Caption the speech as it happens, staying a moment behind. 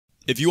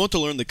If you want to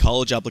learn the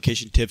college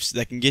application tips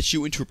that can get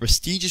you into a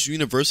prestigious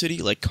university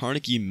like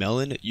Carnegie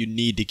Mellon, you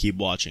need to keep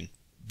watching.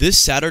 This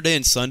Saturday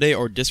and Sunday,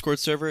 our Discord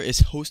server is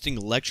hosting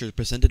lectures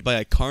presented by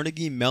a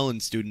Carnegie Mellon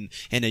student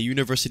and a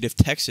University of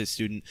Texas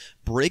student,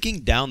 breaking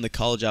down the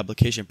college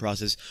application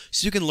process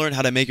so you can learn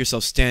how to make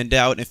yourself stand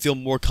out and feel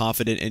more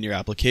confident in your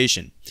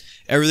application.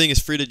 Everything is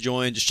free to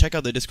join. Just check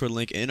out the Discord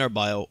link in our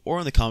bio or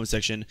in the comment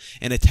section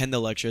and attend the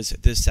lectures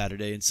this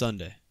Saturday and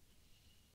Sunday.